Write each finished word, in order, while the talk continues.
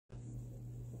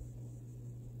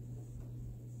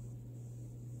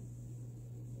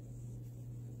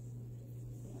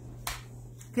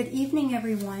Good evening,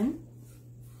 everyone.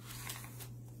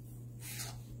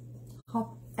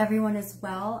 Hope everyone is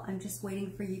well. I'm just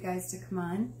waiting for you guys to come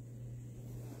on.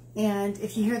 And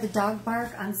if you hear the dog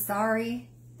bark, I'm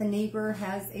sorry. The neighbor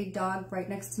has a dog right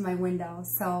next to my window.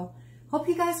 So hope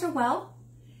you guys are well.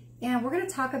 And we're going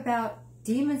to talk about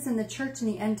demons in the church in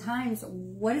the end times.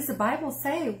 What does the Bible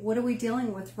say? What are we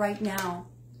dealing with right now?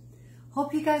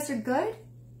 Hope you guys are good.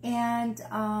 And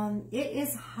it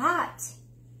is hot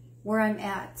where I'm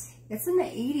at. It's in the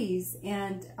 80s,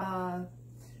 and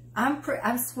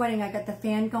I'm sweating. I got the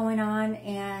fan going on,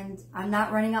 and I'm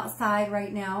not running outside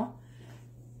right now.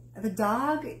 The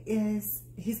dog is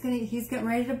he's getting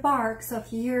ready to bark. So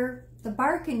if you hear the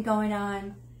barking going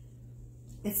on,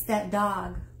 it's that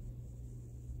dog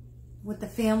with the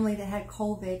family that had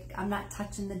COVID. I'm not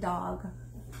touching the dog.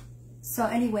 So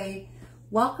anyway,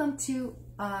 welcome to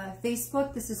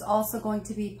Facebook. This is also going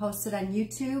to be posted on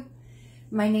YouTube.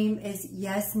 My name is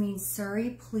Yasmeen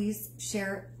Suri. Please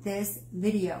share this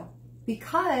video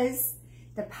because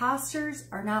the pastors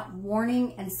are not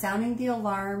warning and sounding the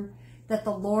alarm that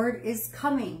the Lord is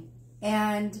coming,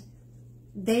 and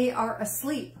they are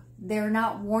asleep. They're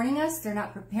not warning us. They're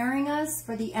not preparing us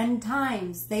for the end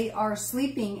times. They are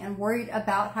sleeping and worried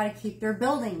about how to keep their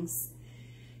buildings.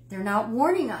 They're not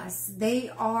warning us. They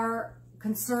are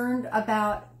concerned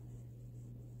about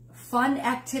fun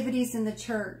activities in the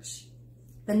church,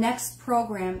 the next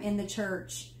program in the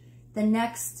church, the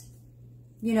next,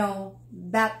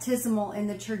 baptismal in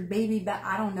the church,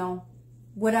 I don't know,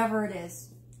 whatever it is.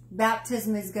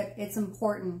 Baptism is good. It's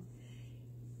important.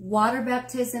 Water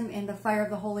baptism and the fire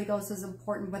of the Holy Ghost is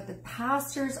important, but the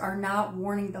pastors are not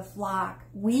warning the flock.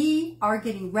 We are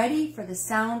getting ready for the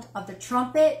sound of the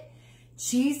trumpet.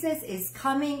 Jesus is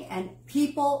coming and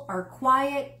people are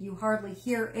quiet. You hardly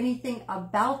hear anything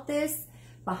about this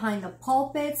behind the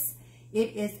pulpits.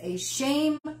 It is a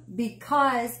shame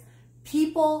because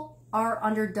people are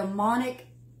under a demonic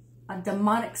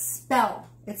spell.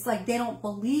 It's like they don't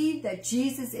believe that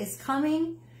Jesus is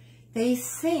coming. They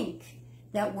think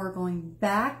that we're going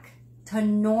back to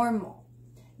normal.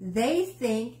 They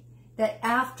think that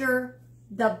after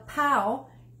the POW,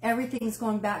 everything's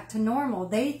going back to normal.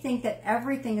 They think that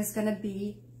everything is going to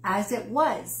be as it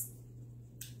was.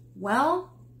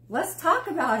 Well, let's talk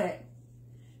about it.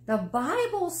 The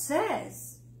Bible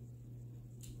says,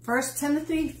 1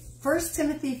 Timothy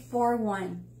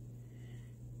 4:1,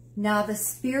 now the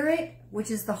Spirit,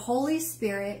 which is the Holy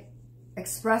Spirit,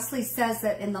 expressly says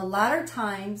that in the latter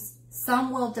times,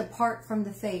 some will depart from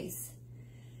the faith,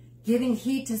 giving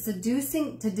heed to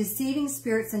deceiving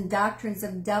spirits and doctrines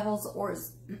of devils, or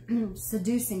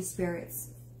seducing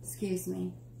spirits. Excuse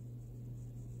me.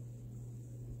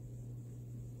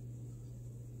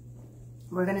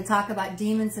 We're going to talk about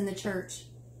demons in the church.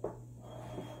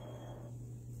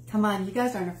 Come on, you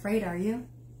guys aren't afraid, are you?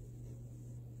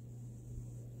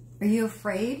 Are you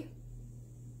afraid?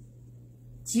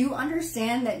 Do you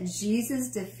understand that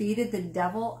Jesus defeated the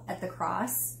devil at the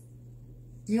cross?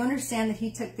 Do you understand that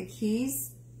he took the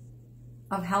keys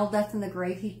of hell, death, and the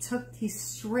grave? He took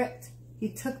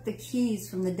the keys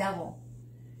from the devil.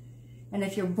 And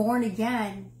if you're born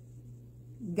again,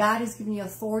 God has given you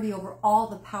authority over all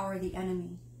the power of the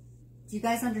enemy. Do you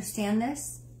guys understand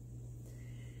this?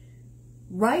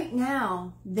 Right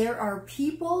now, there are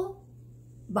people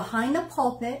behind the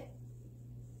pulpit,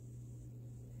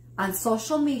 on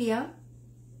social media,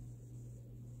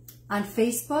 on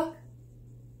Facebook,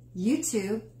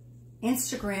 YouTube,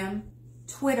 Instagram,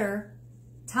 Twitter,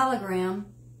 Telegram,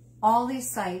 all these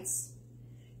sites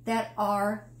that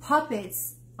are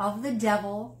puppets of the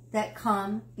devil that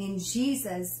come in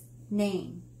Jesus'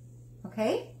 name.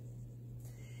 Okay?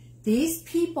 These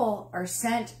people are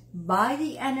sent by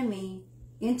the enemy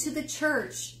into the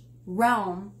church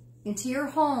realm, into your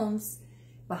homes,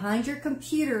 behind your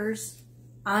computers,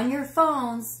 on your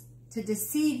phones, to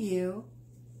deceive you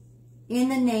in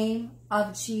the name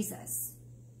of Jesus.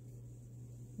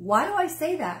 Why do I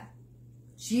say that?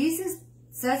 Jesus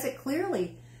says it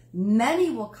clearly.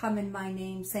 Many will come in my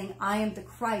name saying, I am the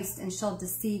Christ, and shall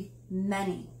deceive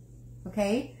many.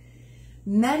 Okay?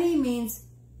 Many means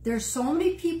there's so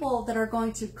many people that are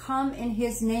going to come in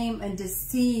his name and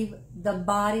deceive the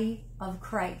body of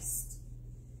Christ.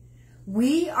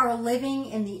 We are living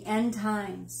in the end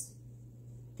times.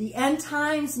 The end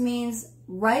times means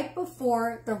right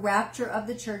before the rapture of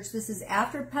the church. This is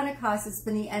after Pentecost. It's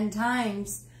been the end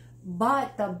times.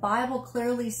 But the Bible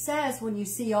clearly says when you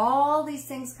see all these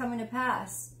things coming to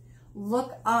pass,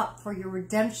 look up, for your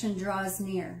redemption draws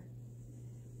near.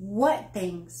 What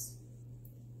things?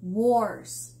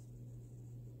 Wars.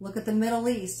 Look at the Middle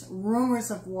East. Rumors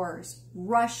of wars.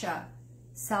 Russia,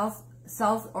 South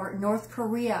or North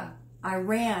Korea,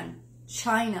 Iran,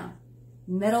 China,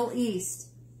 Middle East,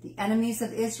 the enemies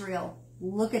of Israel.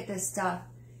 Look at this stuff.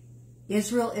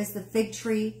 Israel is the fig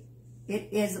tree. It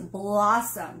is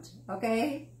blossomed,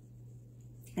 okay?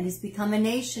 And it's become a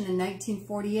nation in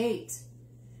 1948.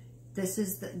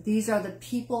 These are the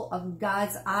people of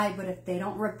God's eye, but if they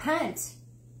don't repent,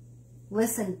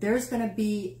 listen, there's going to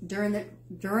be during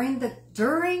the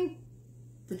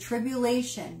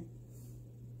tribulation,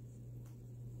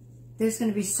 there's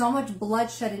going to be so much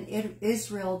bloodshed in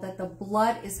Israel that the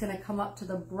blood is going to come up to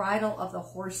the bridle of the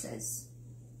horses.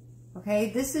 Okay,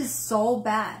 this is so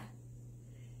bad.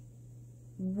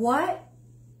 What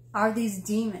are these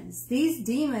demons? These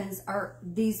demons are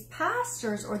these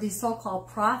pastors or these so-called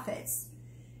prophets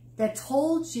that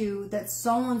told you that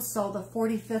so-and-so, the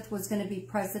 45th, was going to be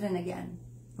president again.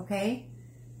 Okay?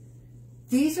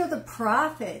 These are the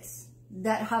prophets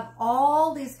that have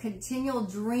all these continual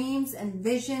dreams and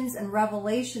visions and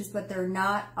revelations, but they're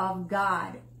not of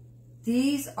God.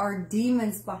 These are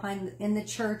demons in the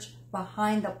church,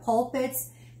 behind the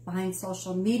pulpits, behind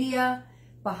social media,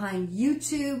 behind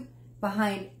YouTube,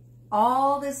 behind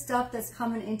all this stuff that's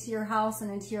coming into your house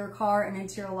and into your car and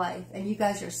into your life. And you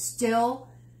guys are still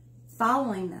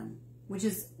following them, which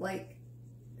is like,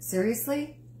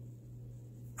 seriously?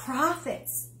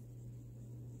 Prophets.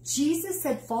 Jesus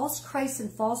said false Christs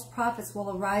and false prophets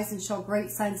will arise and show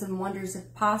great signs and wonders,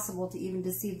 if possible, to even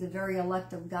deceive the very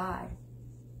elect of God.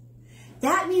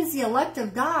 That means the elect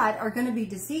of God are going to be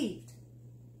deceived.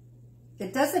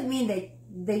 It doesn't mean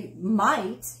they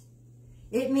might.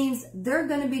 It means they're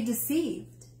going to be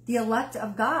deceived, the elect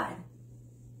of God.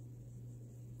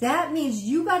 That means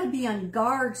you got to be on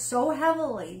guard so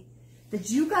heavily that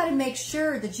you got to make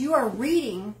sure that you are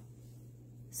reading,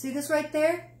 see this right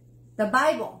there? The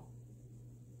Bible.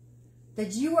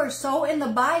 That you are so in the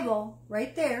Bible,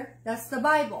 right there, that's the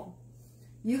Bible.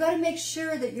 You got to make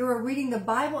sure that you are reading the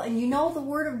Bible and you know the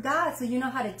Word of God, so you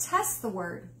know how to test the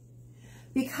Word.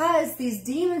 Because these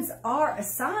demons are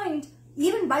assigned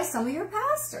even by some of your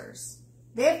pastors.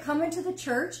 They have come into the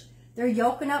church. They're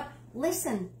yoking up.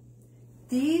 Listen,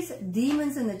 these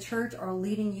demons in the church are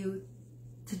leading you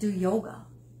to do yoga.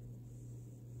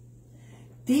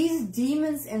 These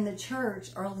demons in the church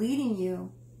are leading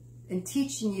you and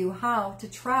teaching you how to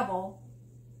travel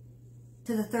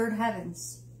to the third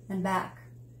heavens and back.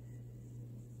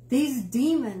 These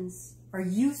demons are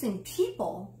using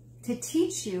people to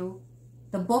teach you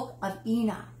the book of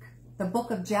Enoch, the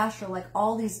book of Jasher, like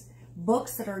all these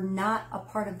books that are not a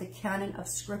part of the canon of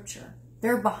Scripture.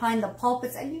 They're behind the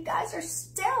pulpits, and you guys are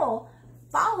still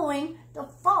following the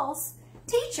false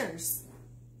teachers.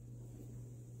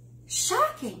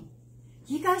 Shocking.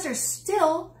 You guys are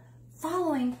still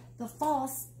following the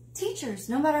false teachers,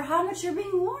 no matter how much you're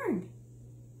being warned.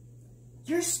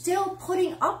 You're still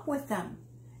putting up with them.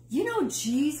 You know,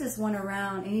 Jesus went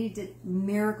around and he did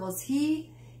miracles.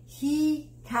 He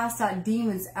cast out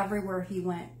demons everywhere he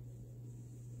went.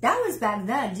 That was back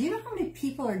then. Do you know how many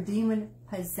people are demon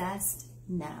possessed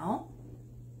now?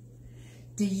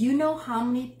 Do you know how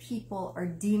many people are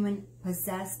demon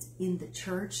possessed in the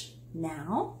church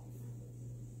now?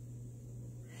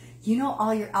 You know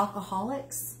all your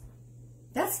alcoholics?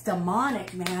 That's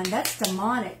demonic, man. That's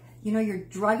demonic. You know your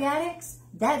drug addicts?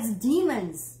 That's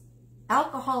demons.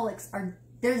 Alcoholics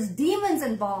there's demons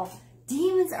involved.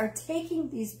 Demons are taking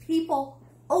these people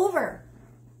over.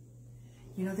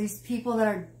 You know these people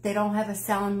they don't have a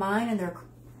sound mind and they're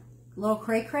a little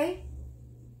cray-cray?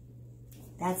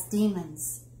 That's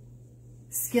demons.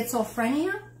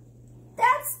 Schizophrenia?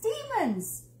 That's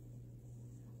demons.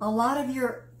 A lot of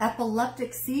your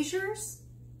epileptic seizures?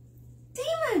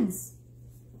 Demons.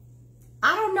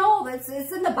 I don't know. It's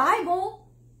in the Bible.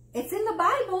 It's in the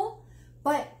Bible.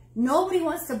 But nobody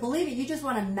wants to believe it. You just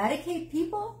want to medicate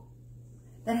people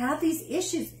that have these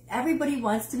issues. Everybody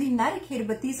wants to be medicated,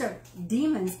 but these are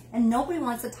demons, and nobody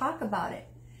wants to talk about it.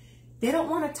 They don't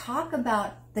want to talk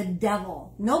about the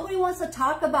devil. Nobody wants to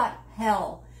talk about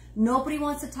hell. Nobody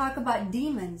wants to talk about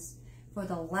demons. For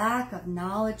the lack of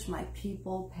knowledge, my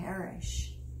people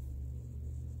perish.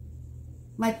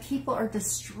 My people are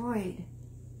destroyed.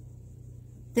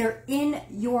 They're in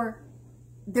your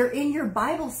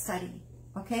Bible study,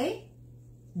 okay?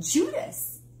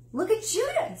 Judas. Look at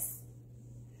Judas.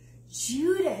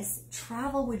 Judas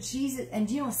traveled with Jesus, and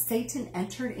do you know Satan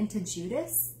entered into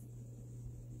Judas?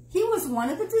 He was one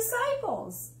of the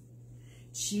disciples.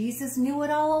 Jesus knew it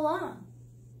all along.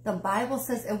 The Bible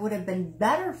says it would have been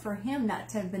better for him not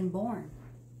to have been born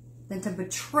than to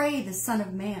betray the Son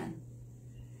of Man.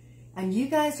 And you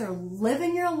guys are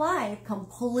living your life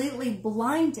completely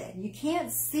blinded. You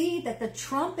can't see that the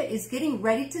trumpet is getting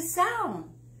ready to sound.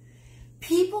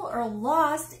 People are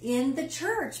lost in the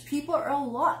church. People are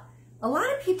lost. A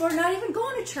lot of people are not even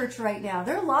going to church right now.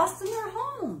 They're lost in their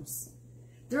homes.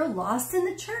 They're lost in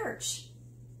the church.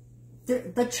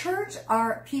 The church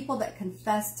are people that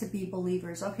confess to be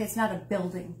believers. Okay, it's not a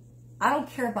building. I don't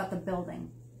care about the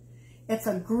building. It's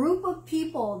a group of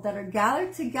people that are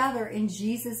gathered together in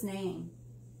Jesus' name.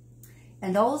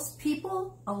 And those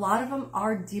people, a lot of them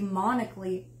are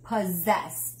demonically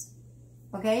possessed.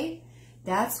 Okay?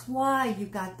 That's why you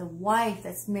got the wife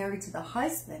that's married to the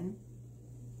husband.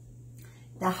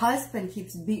 The husband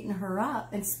keeps beating her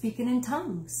up and speaking in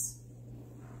tongues.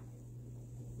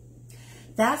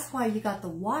 That's why you got the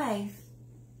wife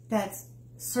that's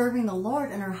serving the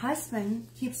Lord and her husband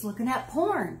keeps looking at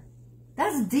porn.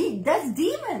 That's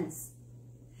demons.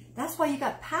 That's why you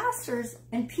got pastors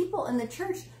and people in the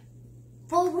church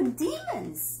full with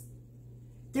demons.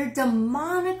 They're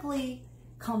demonically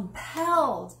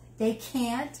compelled. They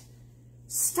can't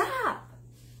stop.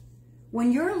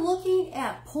 When you're looking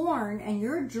at porn and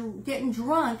you're getting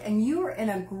drunk and you're in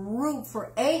a group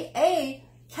for AA,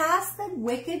 cast the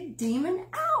wicked demon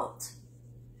out.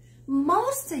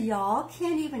 Most of y'all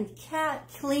can't even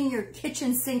clean your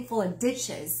kitchen sink full of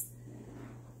dishes.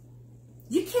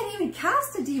 You can't even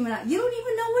cast a demon out. You don't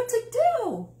even know what to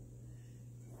do.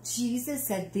 Jesus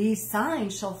said, these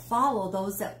signs shall follow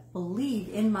those that believe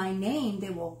in my name. They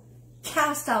will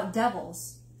cast out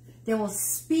devils. They will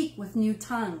speak with new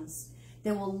tongues.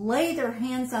 They will lay their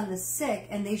hands on the sick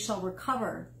and they shall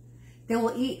recover. They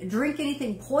will drink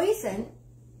anything poison.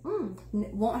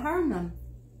 It won't harm them.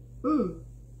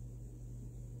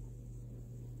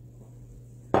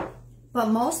 But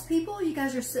most people, you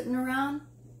guys are sitting around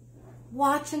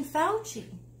watching Fauci,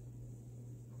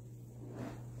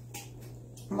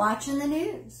 watching the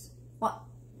news.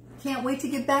 Can't wait to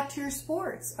get back to your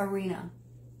sports arena.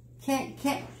 Can't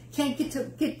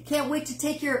wait to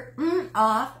take your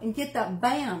off and get the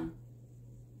bam.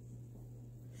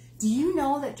 Do you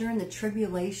know that during the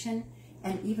tribulation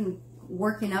and even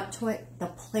working up to it, the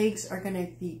plagues are going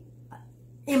to be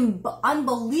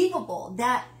unbelievable?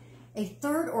 That a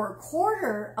third or a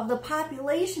quarter of the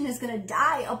population is going to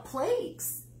die of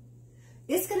plagues.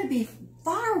 It's going to be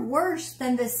far worse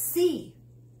than the sea.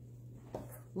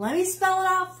 Let me spell it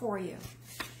out for you.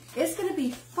 It's going to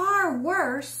be far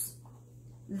worse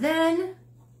than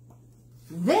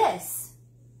this.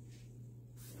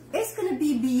 It's going to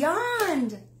be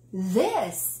beyond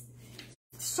this.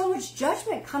 So much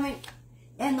judgment coming.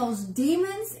 And those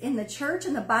demons in the church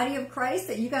and the body of Christ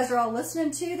that you guys are all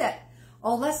listening to, that,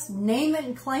 oh, let's name it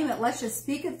and claim it. Let's just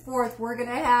speak it forth. We're going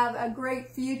to have a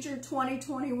great future.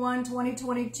 2021,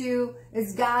 2022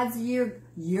 is God's year.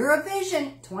 Year of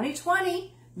vision.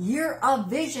 2020, year of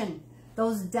vision.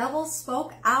 Those devils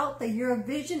spoke out the year of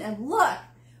vision. And look,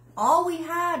 all we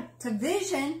had to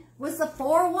vision was the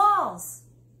four walls.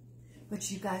 But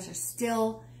you guys are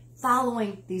still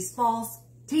following these false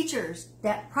teachers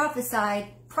that prophesied,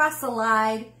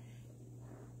 proselytized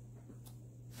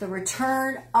the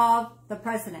return of the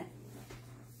president.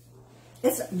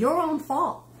 It's your own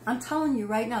fault. I'm telling you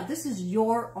right now, this is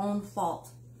your own fault.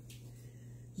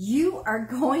 You are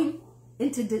going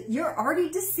into, you're already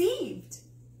deceived.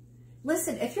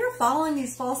 Listen, if you're following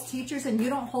these false teachers and you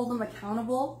don't hold them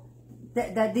accountable,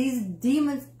 that these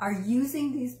demons are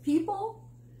using these people,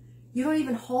 you don't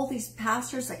even hold these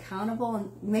pastors accountable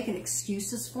and making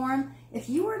excuses for them. If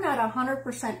you are not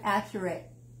 100%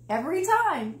 accurate every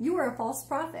time, you are a false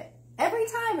prophet. Every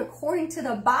time, according to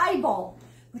the Bible.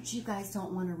 But you guys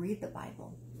don't want to read the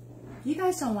Bible. You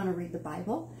guys don't want to read the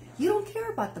Bible. You don't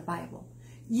care about the Bible.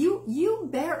 You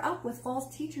bear up with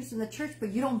false teachers in the church, but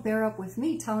you don't bear up with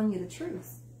me telling you the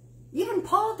truth. Even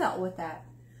Paul dealt with that.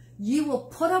 You will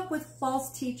put up with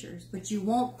false teachers, but you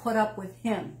won't put up with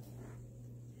him.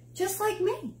 Just like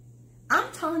me.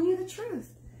 I'm telling you the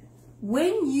truth.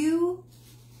 When you,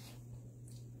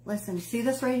 listen, see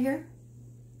this right here?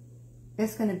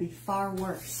 It's going to be far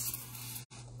worse.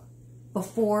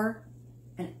 Before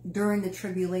and during the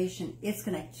tribulation, it's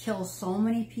going to kill so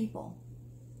many people.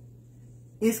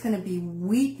 It's going to be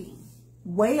weeping,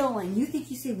 wailing. You think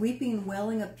you see weeping and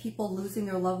wailing of people losing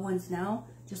their loved ones now?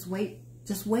 Just wait.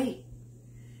 Just wait.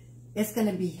 It's going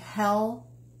to be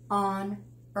hell on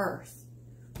earth.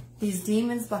 These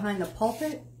demons behind the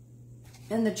pulpit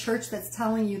and the church that's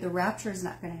telling you the rapture is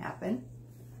not going to happen.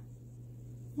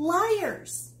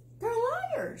 Liars. They're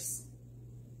liars.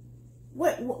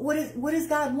 What does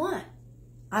God want?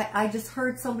 I just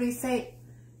heard somebody say,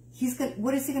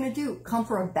 what is he going to do? Come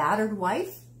for a battered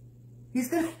wife? He's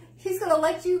going He's going to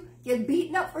let you get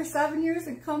beaten up for 7 years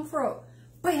and come for a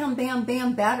bam, bam,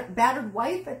 bam, battered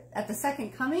wife at the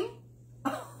second coming?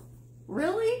 Oh,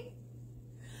 really?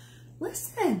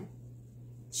 Listen,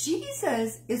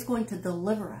 Jesus is going to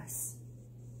deliver us.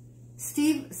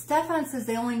 Stefan says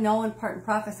they only know in part and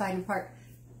prophesy in part.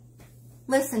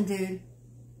 Listen, dude,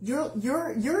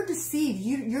 you're deceived.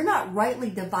 You're not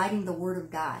rightly dividing the word of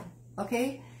God,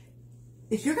 okay?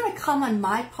 If you're going to come on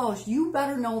my post, you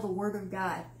better know the word of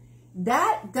God.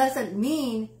 That doesn't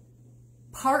mean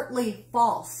partly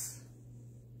false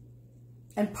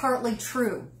and partly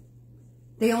true.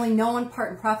 They only know in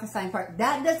part and prophesy in part.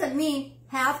 That doesn't mean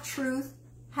half truth,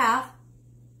 half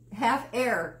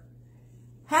error.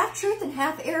 Half truth and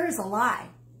half error is a lie.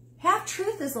 Half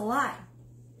truth is a lie.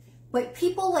 But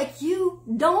people like you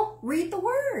don't read the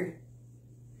word.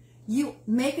 You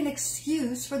make an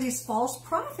excuse for these false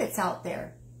prophets out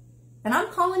there. And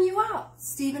I'm calling you out,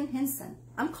 Stephen Hinson.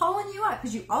 I'm calling you out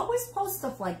because you always post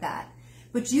stuff like that.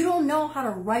 But you don't know how to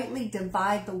rightly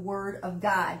divide the word of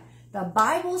God. The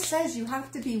Bible says you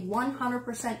have to be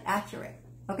 100% accurate,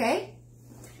 okay?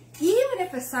 Even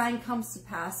if a sign comes to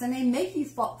pass and they make you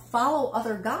follow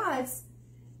other gods,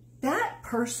 that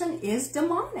person is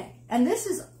demonic. And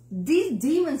these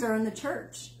demons are in the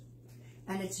church.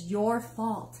 And it's your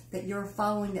fault that you're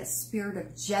following that spirit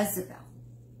of Jezebel.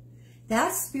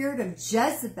 That spirit of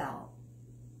Jezebel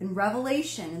in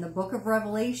Revelation, in the book of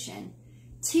Revelation,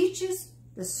 teaches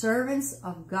the servants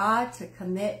of God to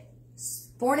commit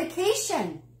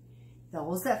fornication.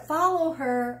 Those that follow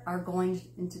her are going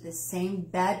into the same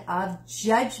bed of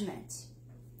judgment.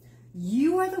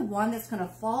 You are the one that's going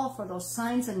to fall for those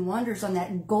signs and wonders on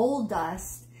that gold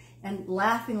dust and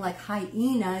laughing like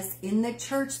hyenas in the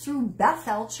church through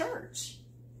Bethel Church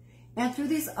and through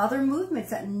these other movements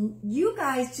that you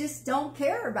guys just don't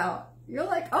care about. You're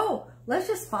like, oh, let's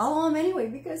just follow them anyway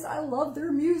because I love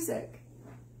their music.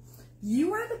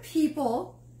 You are the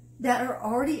people that are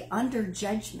already under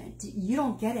judgment. You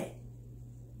don't get it.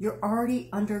 You're already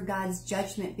under God's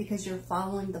judgment because you're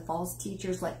following the false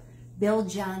teachers like Bill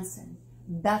Johnson,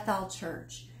 Bethel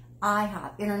Church,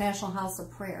 IHOP, International House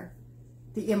of Prayer,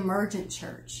 the Emergent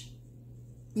Church,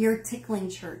 Ear Tickling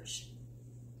Church,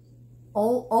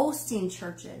 Osteen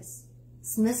churches,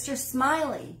 Mr.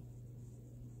 Smiley,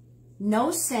 No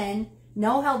Sin,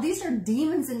 No Hell. These are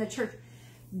demons in the church.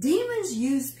 Demons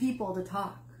use people to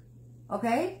talk,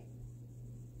 okay?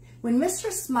 When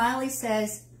Mr. Smiley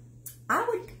says,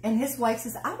 and his wife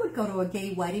says, I would go to a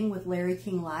gay wedding with Larry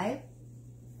King Live,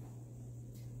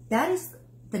 that is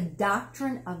the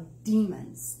doctrine of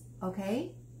demons,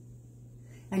 okay?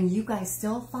 And you guys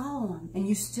still follow them, and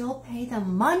you still pay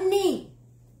them money.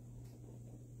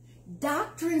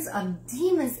 Doctrines of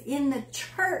demons in the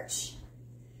church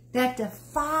that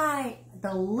defy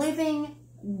the living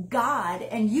God,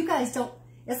 and you guys don't,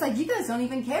 it's like you guys don't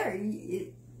even care.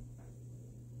 It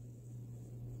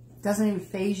doesn't even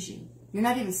faze you. You're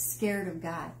not even scared of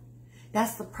God.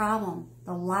 That's the problem,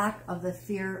 the lack of the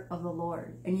fear of the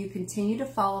Lord. And you continue to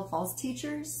follow false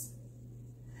teachers.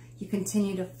 You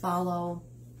continue to follow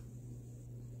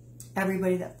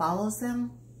everybody that follows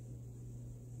them.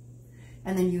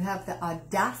 And then you have the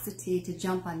audacity to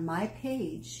jump on my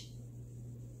page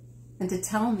and to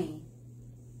tell me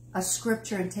a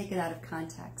scripture and take it out of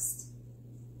context.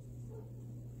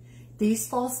 These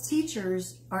false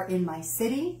teachers are in my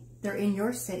city. They're in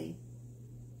your city.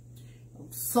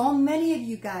 So many of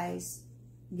you guys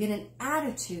get an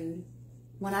attitude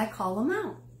when I call them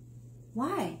out.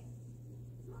 Why?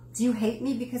 Do you hate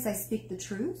me because I speak the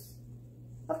truth?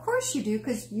 Of course you do,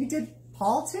 because you did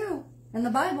Paul too in the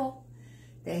Bible.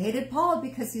 They hated Paul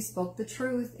because he spoke the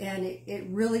truth, and it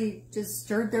really just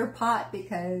stirred their pot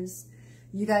because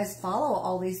you guys follow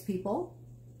all these people.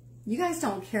 You guys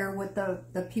don't care what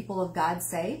the people of God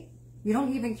say. You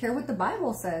don't even care what the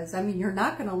Bible says. I mean, you're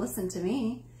not going to listen to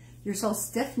me. You're so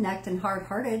stiff-necked and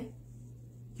hard-hearted.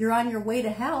 You're on your way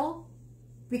to hell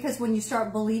because when you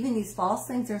start believing these false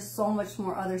things, there's so much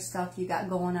more other stuff you got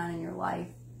going on in your life.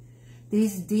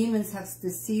 These demons have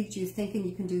deceived you thinking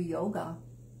you can do yoga.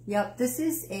 Yep, this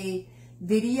is a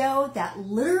video that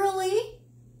literally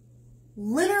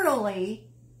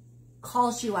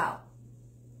calls you out.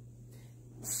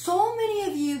 So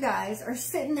many of you guys are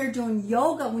sitting there doing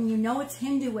yoga when you know it's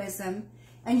Hinduism,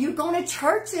 and you're going to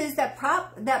churches that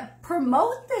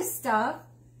promote this stuff,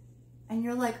 and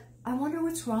you're like, I wonder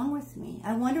what's wrong with me.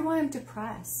 I wonder why I'm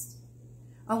depressed.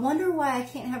 I wonder why I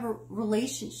can't have a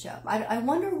relationship. I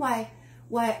wonder why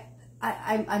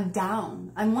I'm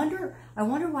down. I wonder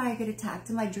why I get attacked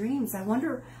in my dreams. I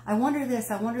wonder this.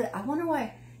 I wonder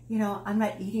why, I'm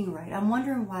not eating right. I'm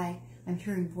wondering why I'm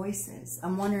hearing voices.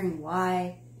 I'm wondering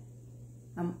why.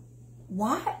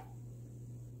 What?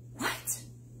 What?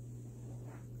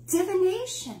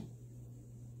 Divination.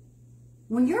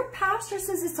 When your pastor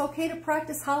says it's okay to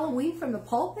practice Halloween from the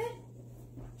pulpit,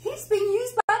 he's being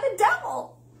used by the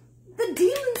devil. The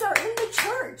demons are in the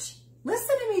church.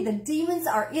 Listen to me. The demons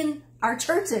are in our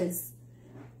churches.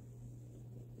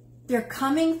 They're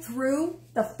coming through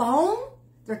the phone.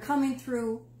 They're coming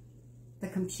through the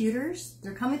computers.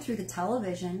 They're coming through the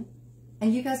television.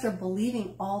 And you guys are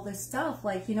believing all this stuff.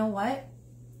 Like, you know what?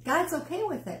 God's okay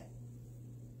with it.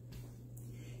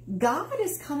 God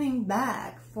is coming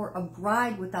back for a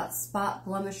bride without spot,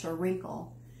 blemish, or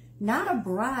wrinkle. Not a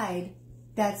bride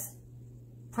that's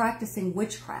practicing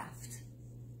witchcraft.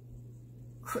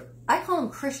 I call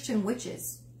them Christian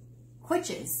witches.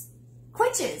 Quitches.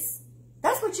 Quitches.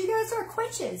 That's what you guys are,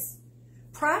 quitches.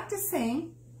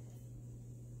 Practicing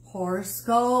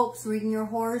horoscopes, reading your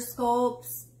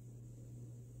horoscopes,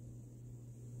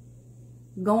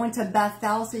 going to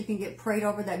Bethel so you can get prayed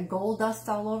over that gold dust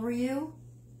all over you.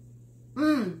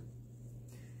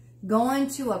 Going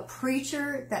to a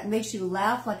preacher that makes you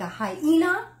laugh like a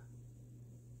hyena.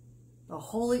 The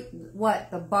Holy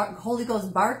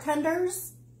Ghost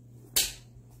bartenders.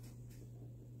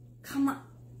 Come on.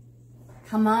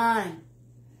 Come on.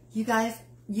 You guys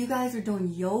are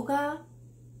doing yoga?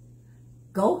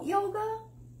 Goat yoga?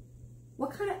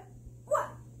 What?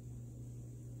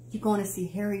 You going to see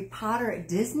Harry Potter at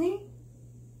Disney?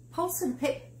 Post and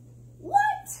pick. What?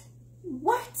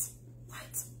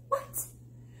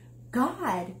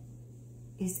 God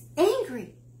is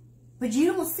angry. But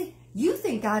you don't see, you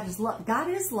think God is love. God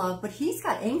is love, but he's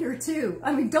got anger too.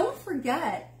 I mean, don't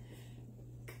forget,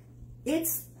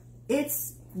 it's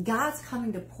God's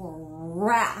coming to pour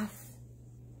wrath.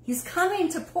 He's coming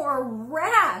to pour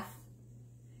wrath.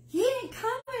 He ain't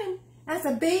coming as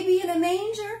a baby in a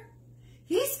manger.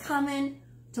 He's coming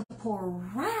to pour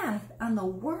wrath on the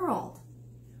world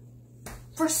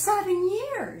for 7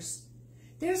 years.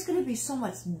 There's going to be so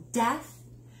much death,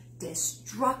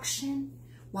 destruction,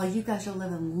 while you guys are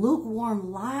living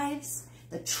lukewarm lives.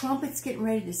 The trumpet's getting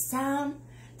ready to sound.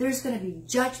 There's going to be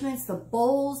judgments, the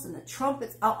bowls and the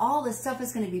trumpets. All this stuff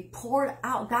is going to be poured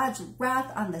out. God's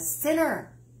wrath on the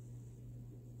sinner.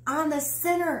 On the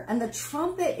sinner. And the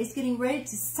trumpet is getting ready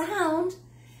to sound.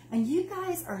 And you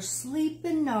guys are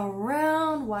sleeping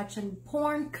around, watching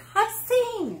porn,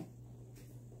 cussing.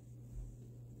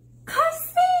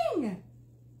 Cussing.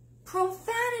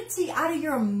 Profanity out of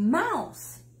your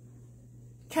mouth.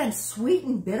 Can sweet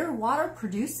and bitter water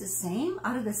produce the same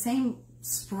out of the same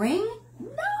spring?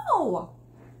 No.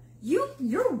 Your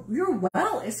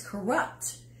well is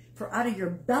corrupt. For out of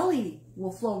your belly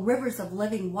will flow rivers of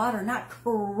living water, not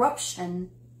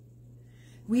corruption.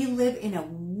 We live in a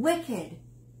wicked,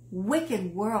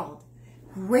 wicked world.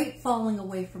 Great falling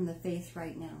away from the faith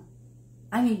right now.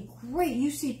 I mean, great.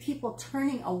 You see people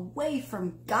turning away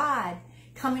from God,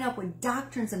 coming up with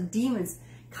doctrines of demons,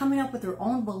 coming up with their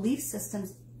own belief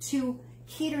systems to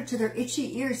cater to their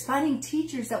itchy ears, finding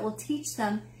teachers that will teach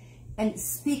them and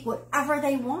speak whatever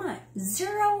they want.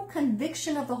 Zero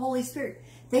conviction of the Holy Spirit.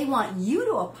 They want you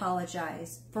to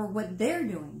apologize for what they're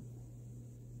doing.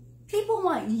 People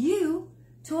want you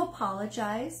to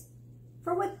apologize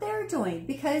for what they're doing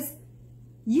because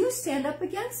you stand up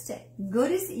against it.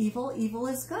 Good is evil, evil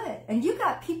is good. And you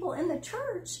got people in the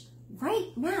church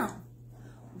right now.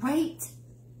 Right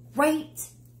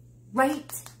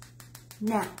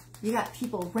now. You got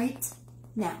people right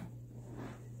now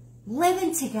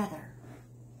living together,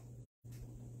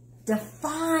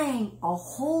 defying a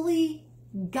holy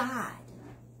God.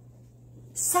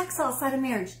 Sex outside of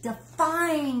marriage,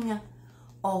 defying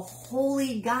a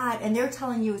holy God. And they're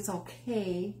telling you it's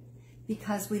okay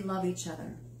because we love each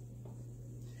other.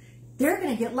 They're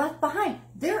going to get left behind.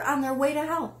 They're on their way to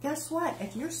hell. Guess what?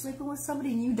 If you're sleeping with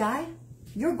somebody and you die,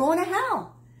 you're going to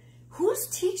hell. Who's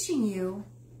teaching you?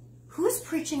 Who's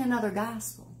preaching another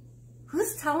gospel?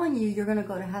 Who's telling you you're going to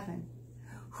go to heaven?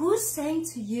 Who's saying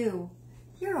to you,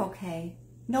 you're okay.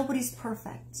 Nobody's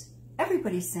perfect.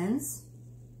 Everybody sins.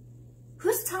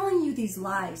 Who's telling you these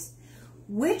lies?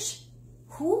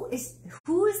 Who is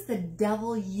the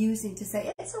devil using to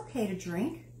say it's okay to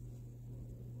drink?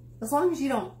 As long as you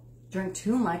don't drink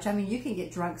too much. I mean, you can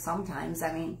get drunk sometimes.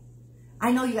 I mean,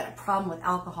 I know you got a problem with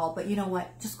alcohol, but you know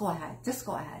what? Just go ahead. Just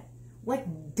go ahead.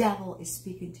 What devil is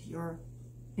speaking to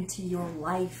into your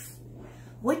life?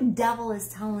 What devil is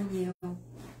telling you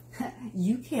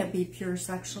you can't be pure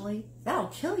sexually? That'll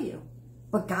kill you.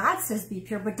 But God says be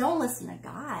pure, but don't listen to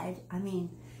God. I mean,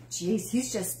 geez,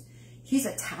 he's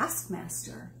a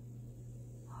taskmaster.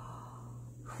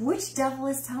 Which devil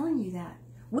is telling you that?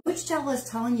 Which devil is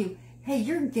telling you, hey,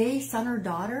 your gay son or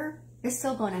daughter is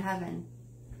still going to heaven?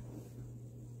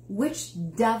 Which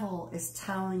devil is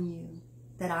telling you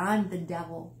that I'm the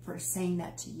devil for saying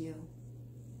that to you?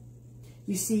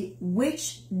 You see,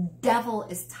 which devil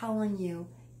is telling you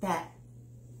that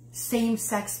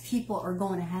same-sex people are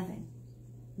going to heaven?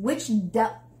 Which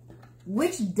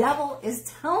devil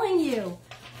is telling you?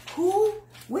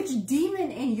 Which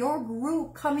demon in your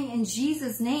group coming in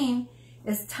Jesus' name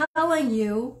is telling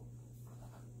you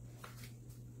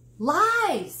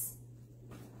lies?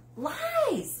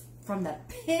 Lies from the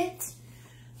pit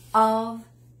of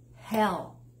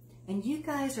hell. And you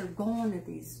guys are going to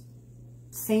these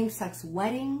same-sex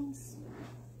weddings.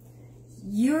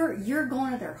 You're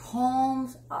going to their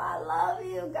homes. Oh, I love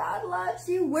you. God loves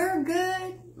you. We're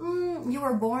good. You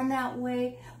were born that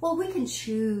way. Well, we can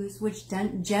choose which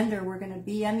gender we're going to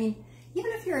be. I mean,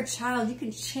 even if you're a child, you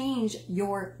can change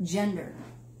your gender.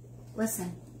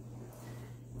 Listen,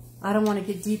 I don't want to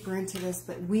get deeper into this,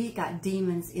 but we got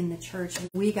demons in the church.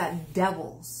 We got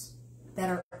devils that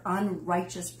are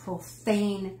unrighteous,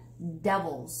 profane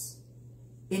devils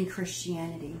in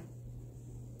Christianity.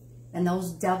 And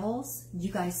those devils,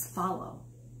 you guys follow.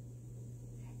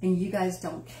 And you guys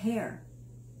don't care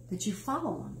that you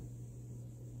follow them.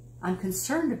 I'm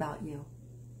concerned about you.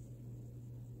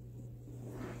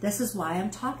 This is why I'm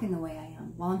talking the way I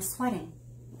am. While I'm sweating,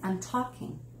 I'm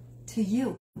talking to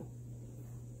you.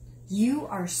 You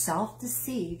are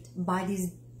self-deceived by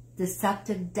these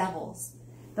deceptive devils.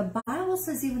 The Bible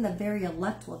says even the very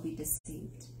elect will be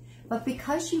deceived. But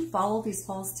because you follow these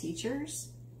false teachers,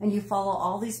 and you follow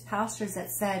all these pastors that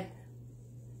said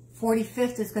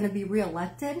 45th is going to be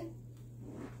reelected,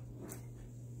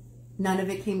 none of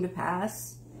it came to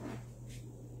pass.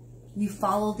 You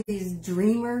follow these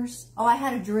dreamers. Oh, I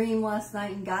had a dream last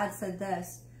night and God said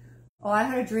this. Oh, I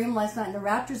had a dream last night and the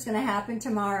rapture's going to happen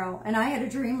tomorrow. And I had a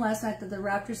dream last night that the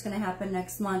rapture's going to happen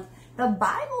next month. The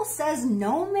Bible says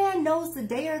no man knows the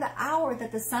day or the hour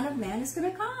that the Son of Man is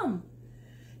going to come.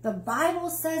 The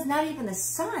Bible says not even the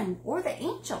Son or the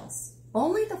angels,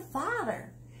 only the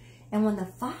Father. And when the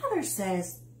Father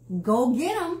says, go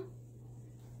get them.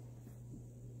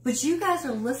 But you guys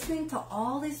are listening to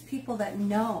all these people that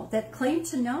know, that claim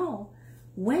to know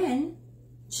when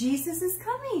Jesus is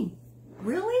coming.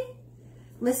 Really?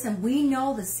 Listen, we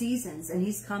know the seasons and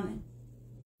he's coming.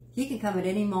 He can come at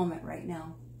any moment right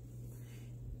now.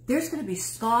 There's going to be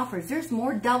scoffers. There's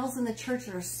more devils in the church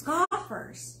that are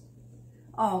scoffers.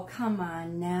 Oh, come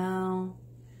on now.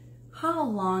 How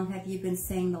long have you been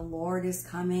saying the Lord is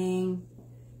coming?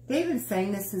 They've been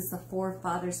saying this since the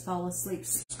forefathers fell asleep.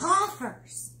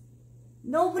 Scoffers.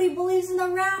 Nobody believes in the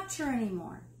rapture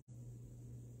anymore.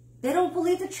 They don't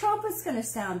believe the trumpet's going to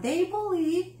sound. They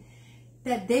believe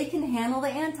that they can handle the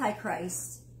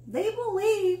Antichrist. They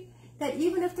believe that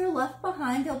even if they're left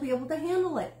behind, they'll be able to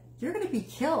handle it. You're going to be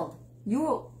killed. You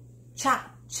will chop,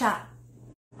 chop.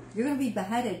 You're going to be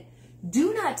beheaded.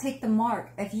 Do not take the mark.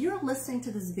 If you're listening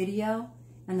to this video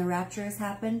and the rapture has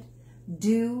happened,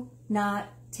 do not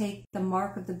take the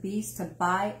mark of the beast to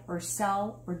buy or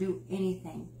sell or do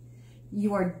anything.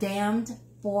 You are damned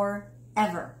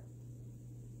forever.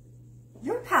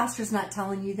 Your pastor's not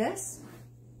telling you this.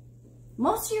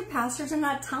 Most of your pastors are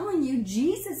not telling you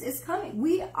Jesus is coming.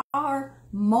 We are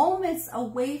moments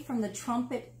away from the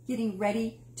trumpet getting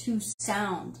ready to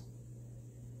sound.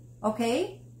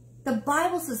 Okay? The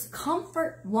Bible says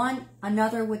comfort one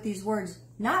another with these words.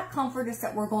 Not comfort us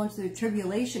that we're going through the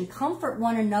tribulation. Comfort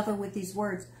one another with these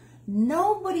words.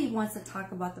 Nobody wants to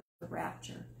talk about the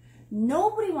rapture.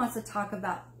 Nobody wants to talk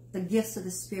about the gifts of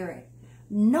the Spirit.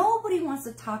 Nobody wants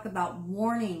to talk about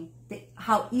warning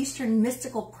how Eastern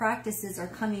mystical practices are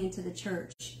coming into the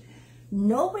church.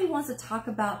 Nobody wants to talk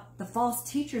about the false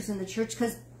teachers in the church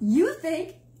because you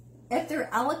think if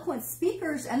they're eloquent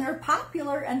speakers and they're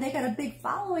popular and they got a big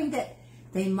following that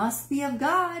they must be of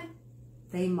God.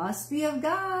 They must be of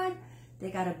God.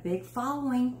 They got a big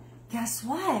following. Guess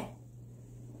what?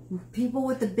 People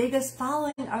with the biggest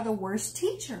following are the worst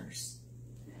teachers.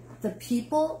 The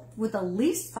people with the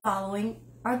least following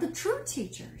are the true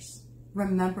teachers.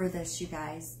 Remember this, you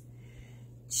guys.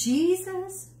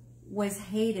 Jesus was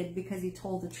hated because he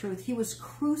told the truth. He was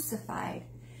crucified.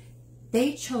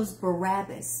 They chose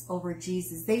Barabbas over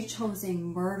Jesus. They chose a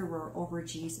murderer over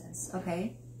Jesus,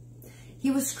 okay? He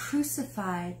was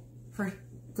crucified for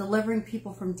delivering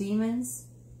people from demons,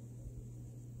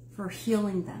 for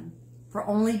healing them, for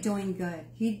only doing good.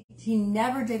 He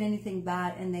never did anything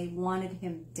bad, and they wanted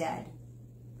him dead.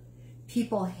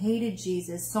 People hated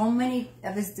Jesus. So many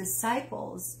of his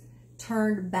disciples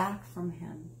turned back from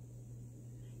him.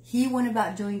 He went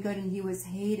about doing good and he was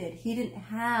hated. He didn't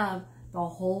have the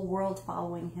whole world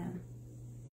following him.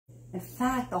 In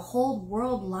fact, the whole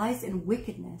world lies in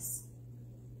wickedness.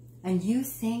 And you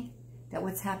think that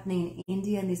what's happening in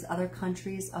India and these other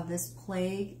countries of this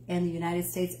plague and the United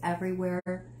States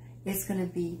everywhere, it's going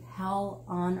to be hell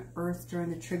on earth during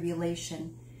the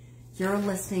tribulation. You're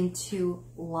listening to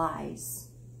lies.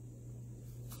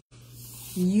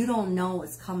 You don't know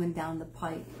what's coming down the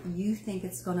pipe. You think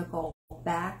it's going to go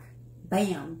back,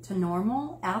 bam, to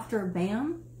normal after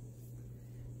bam?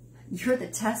 You're the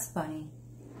test bunny.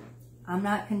 I'm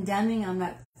not condemning. I'm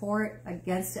not for it,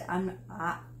 against it.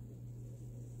 I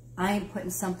ain't putting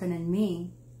something in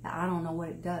me that I don't know what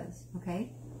it does,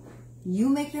 okay? You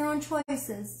make your own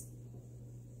choices.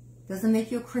 Doesn't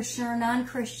make you a Christian or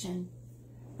non-Christian.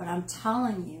 But I'm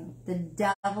telling you, the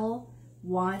devil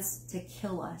wants to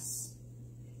kill us.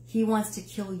 He wants to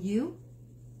kill you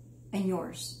and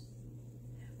yours.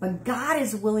 But God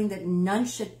is willing that none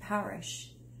should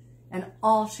perish and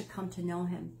all should come to know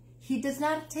him. He does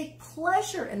not take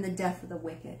pleasure in the death of the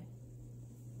wicked.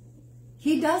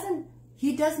 He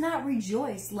does not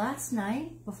rejoice. Last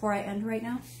night, before I end right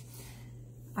now,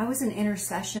 I was in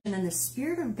intercession and the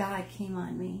Spirit of God came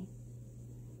on me.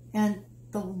 And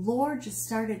the Lord just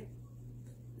started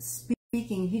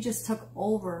speaking. He just took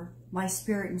over my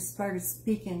spirit and started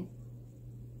speaking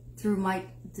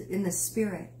in the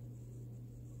Spirit.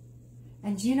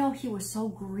 And you know, he was so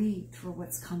grieved for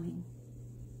what's coming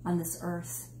on this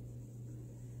earth.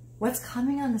 What's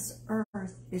coming on this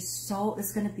earth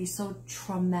is going to be so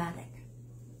traumatic.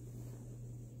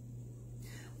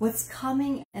 What's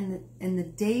coming in the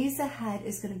days ahead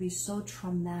is going to be so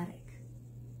traumatic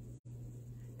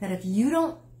that if you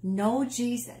don't know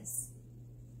Jesus,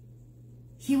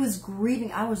 he was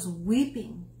grieving. I was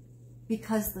weeping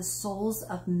because the souls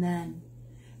of men,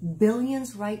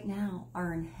 billions right now,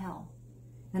 are in hell.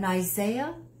 In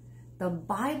Isaiah, the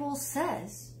Bible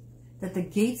says that the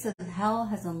gates of hell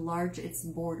has enlarged its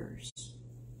borders.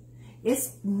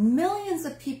 It's millions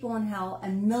of people in hell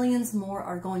and millions more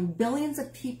are going. Billions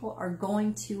of people are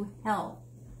going to hell.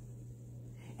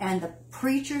 And the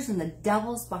preachers and the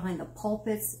devils behind the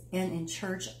pulpits and in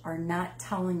church are not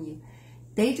telling you.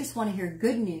 They just want to hear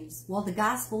good news. Well, the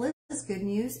gospel is good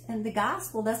news. And the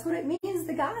gospel, that's what it means.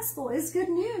 The gospel is good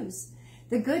news.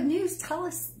 The good news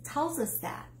tells us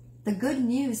that. The good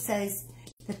news says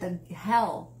that the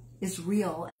hell is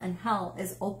real and hell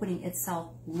is opening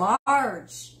itself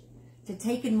large to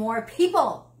take in more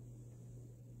people.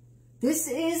 This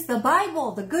is the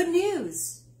Bible, the good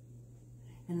news.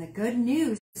 And the good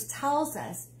news tells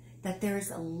us that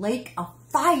there's a lake of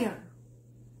fire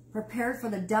prepared for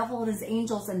the devil and his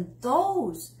angels and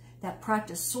those that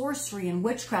practice sorcery and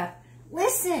witchcraft.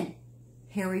 Listen,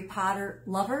 Harry Potter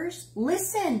lovers,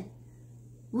 listen.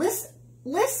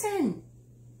 Listen.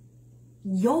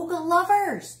 Yoga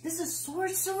lovers, this is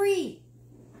sorcery.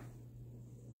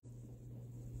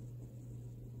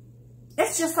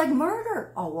 It's just like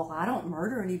murder. Oh, well, I don't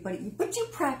murder anybody, but you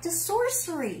practice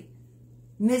sorcery.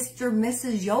 Mr.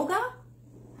 Mrs. Yoga,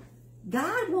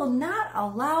 God will not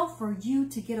allow for you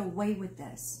to get away with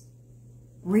this.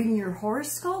 Reading your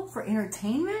horoscope for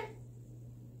entertainment,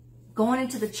 going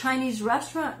into the Chinese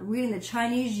restaurant, reading the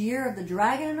Chinese Year of the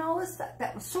Dragon and all this,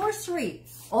 that was sorcery.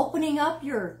 Opening up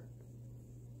your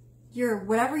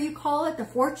whatever you call it, the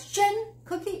fortune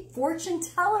cookie, fortune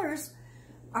tellers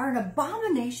are an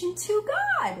abomination to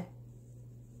God.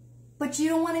 But you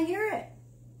don't want to hear it.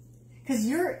 Because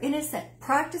you're innocent.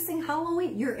 Practicing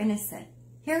Halloween, you're innocent.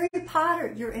 Harry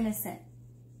Potter, you're innocent.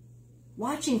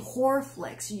 Watching horror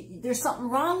flicks, there's something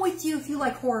wrong with you if you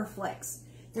like horror flicks.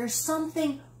 There's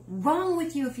something wrong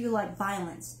with you if you like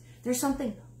violence. There's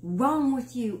something wrong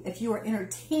with you if you are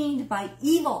entertained by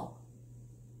evil.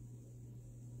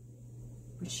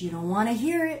 But you don't want to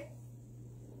hear it.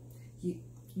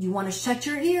 You want to shut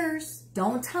your ears.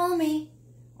 Don't tell me.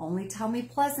 Only tell me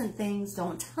pleasant things.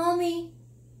 Don't tell me.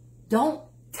 Don't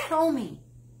tell me.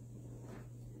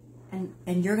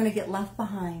 And you're going to get left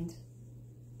behind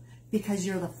because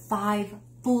you're the 5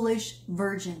 foolish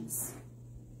virgins.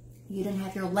 You didn't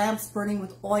have your lamps burning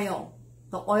with oil.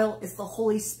 The oil is the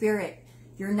Holy Spirit.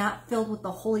 You're not filled with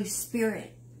the Holy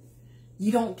Spirit.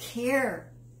 You don't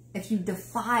care if you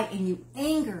defy and you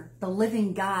anger the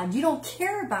living God. You don't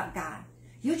care about God.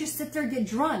 You just sit there and get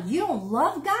drunk. You don't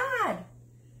love God.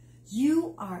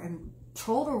 You are in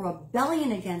total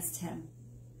rebellion against him.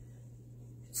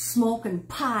 Smoking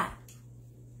pot.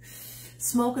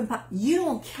 You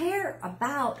don't care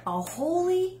about a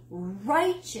holy,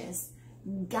 righteous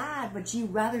God, but you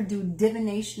rather do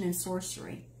divination and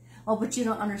sorcery. Oh, but you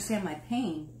don't understand my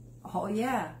pain. Oh,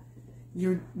 yeah.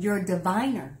 You're a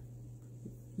diviner.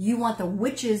 You want the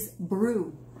witch's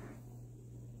brew.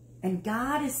 And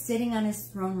God is sitting on his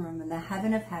throne room in the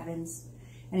heaven of heavens,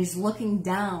 and he's looking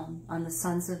down on the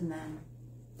sons of men.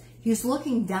 He's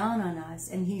looking down on us,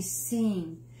 and he's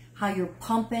seeing how you're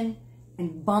pumping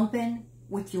and bumping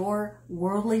with your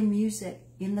worldly music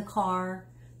in the car,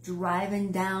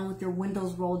 driving down with your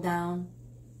windows rolled down,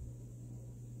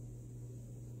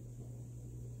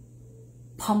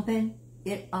 pumping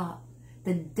it up.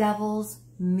 The devil's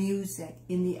music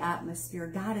in the atmosphere.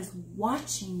 God is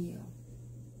watching you.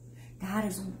 God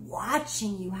is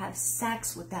watching you have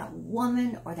sex with that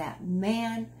woman or that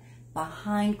man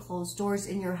behind closed doors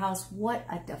in your house. What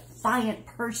a defiant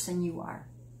person you are.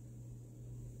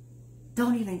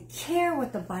 Don't even care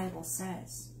what the Bible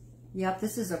says. Yep,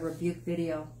 this is a rebuke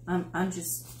video.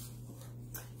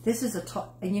 This is a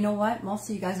talk. And you know what? Most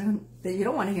of you guys, you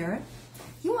don't want to hear it.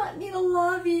 You want me to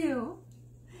love you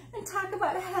and talk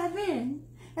about heaven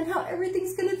and how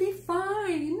everything's going to be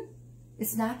fine.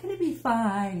 It's not going to be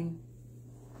fine.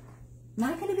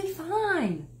 Not going to be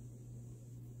fine.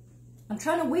 I'm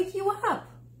trying to wake you up.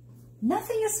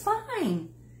 Nothing is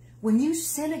fine. When you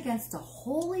sin against a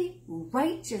holy,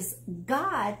 righteous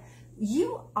God,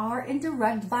 you are in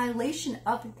direct violation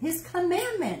of his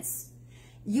commandments.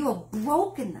 You have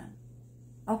broken them.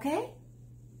 Okay?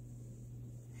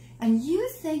 And you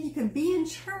think you can be in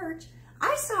church.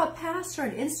 I saw a pastor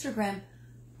on Instagram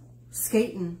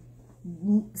skating,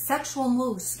 sexual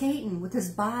moves, skating with his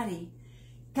body.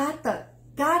 Got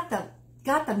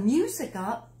the music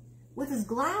up with his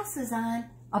glasses on,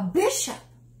 a bishop.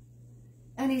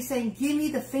 And he's saying, give me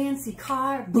the fancy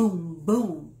car, boom,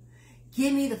 boom.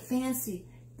 Give me the fancy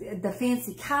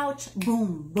couch,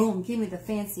 boom, boom. Give me the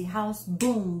fancy house,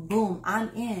 boom, boom. I'm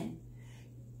in.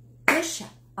 Bishop,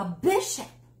 a bishop.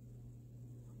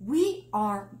 We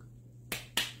are,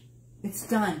 it's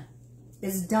done.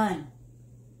 It's done.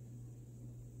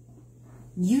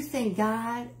 You think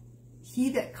God, he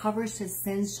that covers his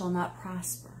sins shall not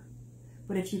prosper.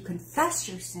 But if you confess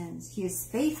your sins, he is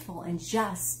faithful and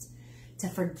just to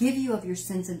forgive you of your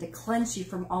sins and to cleanse you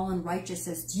from all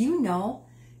unrighteousness. Do you know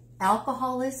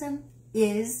alcoholism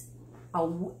is,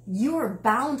 you are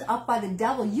bound up by the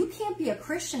devil. You can't be a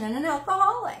Christian and an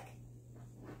alcoholic.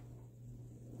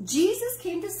 Jesus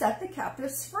came to set the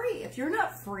captives free. If you're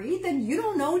not free, then you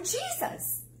don't know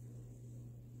Jesus.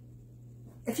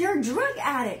 If you're a drug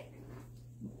addict,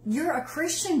 you're a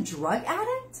Christian drug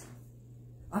addict?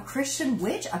 A Christian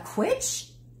witch? A quitch?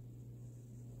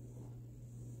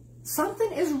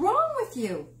 Something is wrong with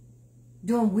you.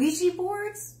 Doing Ouija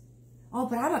boards? Oh,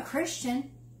 but I'm a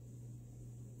Christian.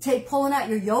 Pulling out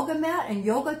your yoga mat and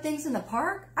yoga things in the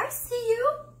park? I see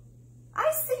you.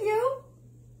 I see you.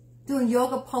 Doing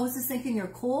yoga poses thinking you're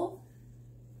cool?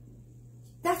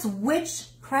 That's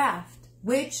witchcraft.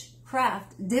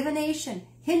 Witchcraft. Divination.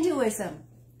 Hinduism.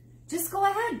 Just go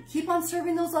ahead. Keep on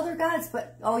serving those other gods.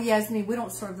 But, oh, Yasmeen, we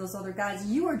don't serve those other gods.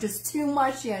 You are just too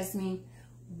much, Yasmeen.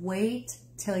 Wait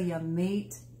till you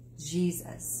meet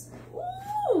Jesus.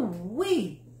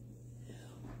 Ooh-wee.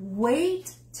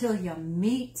 Wait till you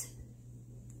meet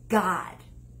God.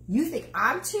 You think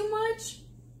I'm too much?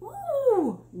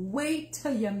 Ooh, wait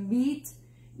till you meet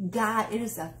God. It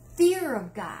is the fear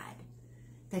of God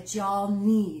that y'all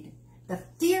need. The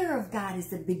fear of God is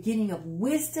the beginning of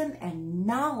wisdom and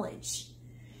knowledge.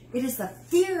 It is the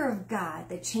fear of God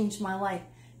that changed my life.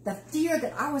 The fear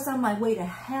that I was on my way to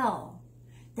hell.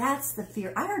 That's the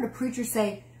fear. I heard a preacher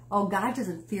say, oh, God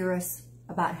doesn't fear us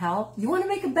about hell. You want to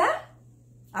make a bet?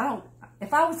 I don't.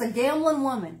 If I was a gambling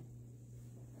woman,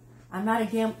 I'm not a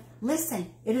gambler.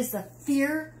 Listen, it is the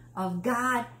fear of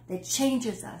God that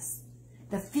changes us.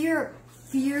 The fear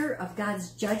of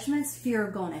God's judgments, fear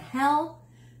of going to hell.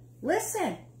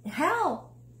 Listen,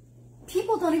 hell.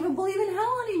 People don't even believe in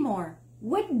hell anymore.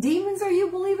 What demons are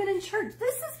you believing in church?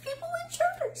 This is people in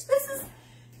church.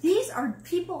 These are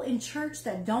people in church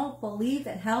that don't believe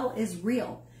that hell is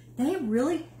real. They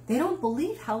don't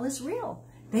believe hell is real.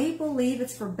 They believe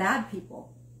it's for bad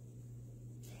people.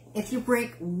 If you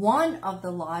break one of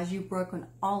the laws, you've broken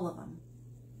all of them.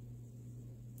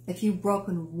 If you've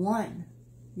broken one,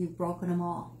 you've broken them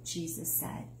all, Jesus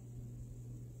said.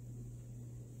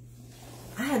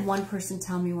 I had one person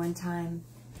tell me one time,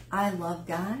 I love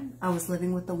God. I was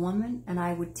living with a woman and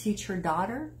I would teach her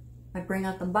daughter. I'd bring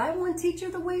out the Bible and teach her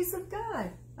the ways of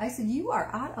God. I said, you are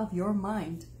out of your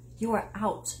mind. You are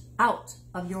out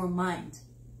of your mind.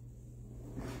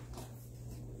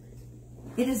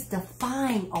 It is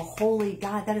defying a holy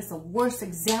God. That is the worst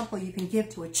example you can give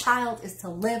to a child, is to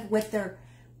live with their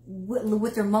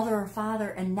mother or father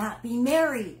and not be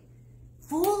married.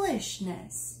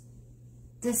 Foolishness.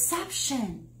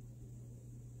 deception.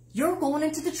 You're going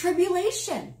into the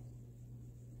tribulation.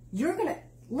 You're going to,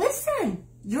 listen,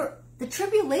 the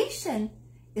tribulation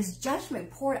is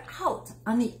judgment poured out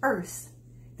on the earth.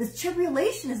 The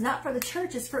tribulation is not for the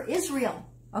church, it's for Israel.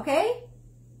 Okay?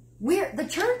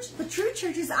 The true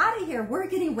church is out of here. We're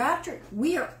getting raptured.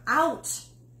 We are out.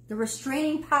 The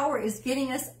restraining power is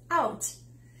getting us out.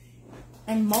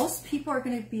 And most people are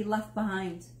going to be left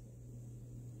behind.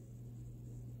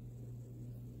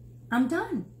 I'm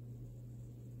done.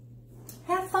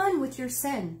 Have fun with your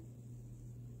sin.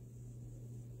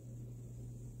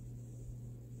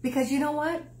 Because you know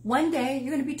what? One day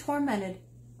you're going to be tormented.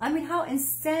 I mean, how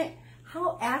insane,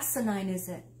 how asinine is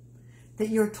it that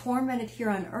you're tormented here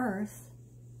on earth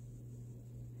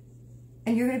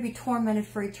and you're going to be tormented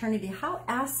for eternity? How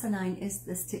asinine is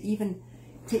this to even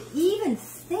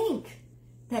think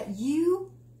that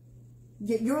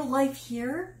your life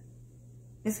here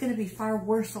is going to be far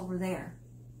worse over there?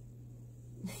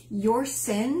 Your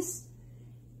sins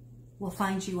will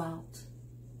find you out.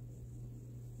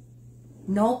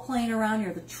 No playing around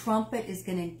here. The trumpet is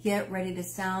going to get ready to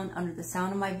sound. Under the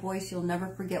sound of my voice, you'll never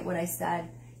forget what I said.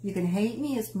 You can hate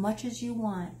me as much as you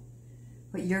want,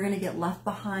 but you're going to get left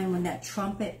behind when that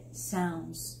trumpet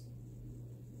sounds.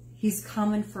 He's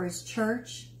coming for his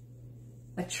church,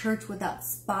 a church without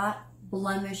spot,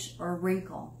 blemish, or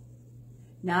wrinkle.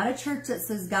 Not a church that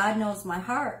says, God knows my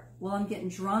heart, while I'm getting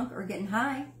drunk or getting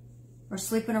high or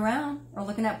sleeping around or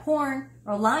looking at porn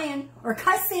or lying or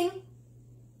cussing.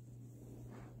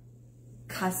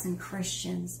 Cussing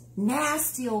Christians,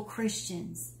 nasty old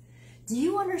Christians. Do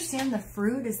you understand the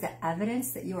fruit is the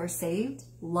evidence that you are saved?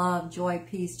 Love, joy,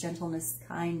 peace, gentleness,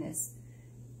 kindness,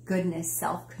 goodness,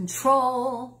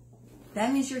 self-control.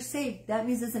 That means you're saved. That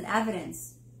means it's an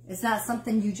evidence. It's not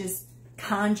something you just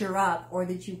conjure up or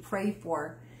that you pray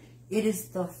for. It is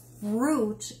the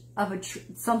fruit of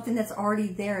something that's already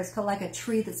there. It's called like a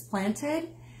tree that's planted,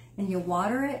 and you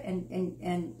water it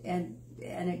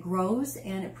and it grows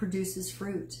and it produces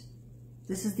fruit.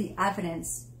 This is the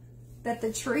evidence that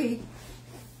the tree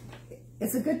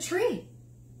is a good tree.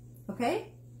 Okay?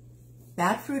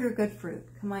 Bad fruit or good fruit?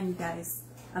 Come on, you guys.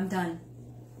 I'm done.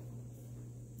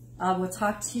 I will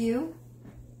talk to you.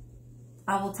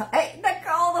 I will talk. Hey, look at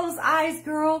all those eyes,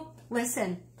 girl.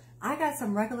 Listen, I got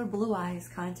some regular blue eyes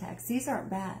contacts. These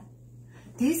aren't bad.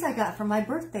 These I got for my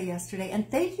birthday yesterday. And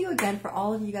thank you again for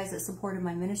all of you guys that supported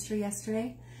my ministry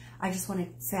yesterday. I just want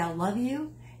to say I love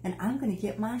you, and I'm going to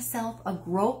get myself a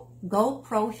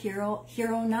GoPro Hero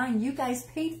 9. You guys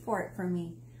paid for it for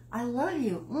me. I love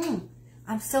you.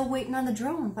 I'm still waiting on the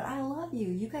drone, but I love you.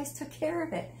 You guys took care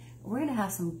of it. We're going to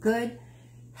have some good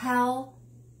hell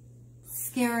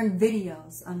scaring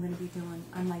videos I'm going to be doing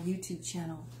on my YouTube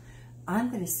channel. I'm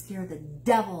going to scare the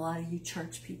devil out of you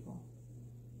church people.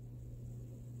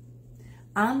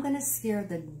 I'm going to scare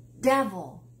the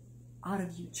devil out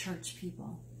of you church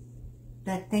people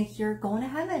that think you're going to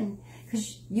heaven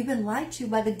because you've been lied to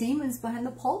by the demons behind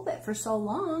the pulpit for so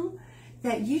long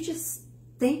that you just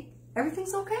think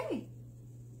everything's okay.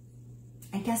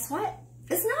 And guess what?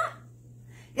 It's not.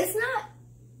 It's not.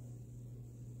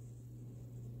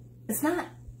 It's not.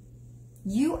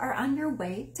 You are on your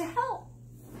way to hell.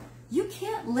 You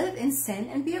can't live in sin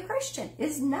and be a Christian.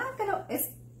 It's not gonna, it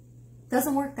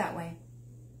doesn't work that way.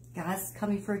 God's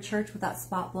coming for a church without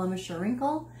spot, blemish, or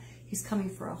wrinkle. He's coming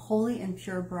for a holy and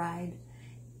pure bride.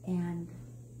 And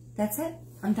that's it.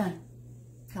 I'm done.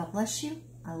 God bless you.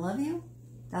 I love you.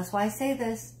 That's why I say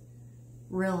this.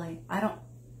 Really, I'm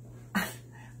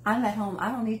at home.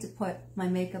 I don't need to put my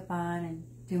makeup on and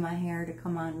do my hair to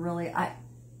come on. Really, I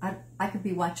could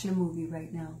be watching a movie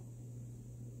right now.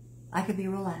 I could be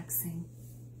relaxing.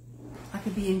 I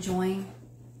could be enjoying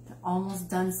the almost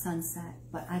done sunset.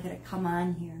 But I gotta come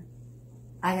on here.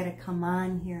 I gotta come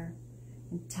on here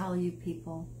and tell you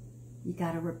people, you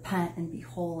got to repent and be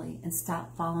holy and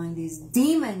stop following these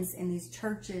demons in these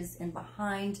churches and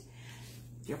behind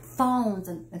your phones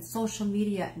and social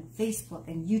media and Facebook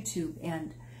and YouTube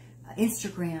and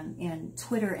Instagram and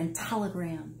Twitter and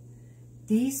Telegram.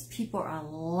 These people are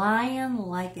lying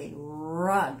like a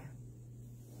rug.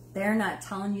 They're not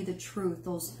telling you the truth.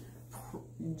 Those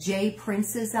J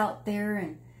Princes out there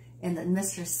and the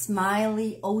Mr.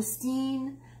 Smiley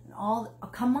Osteen and all. Oh,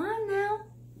 come on now.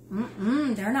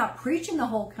 They're not preaching the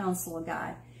whole counsel of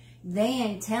God. They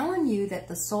ain't telling you that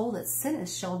the soul that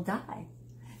sinneth shall die.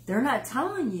 They're not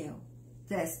telling you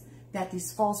this, that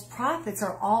these false prophets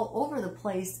are all over the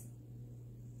place.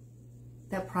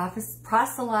 That prophets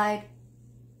proselyte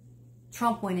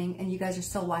Trump winning, and you guys are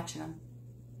still watching them.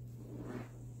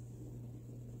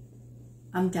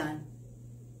 I'm done.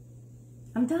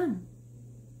 I'm done.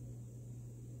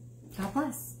 God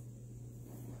bless.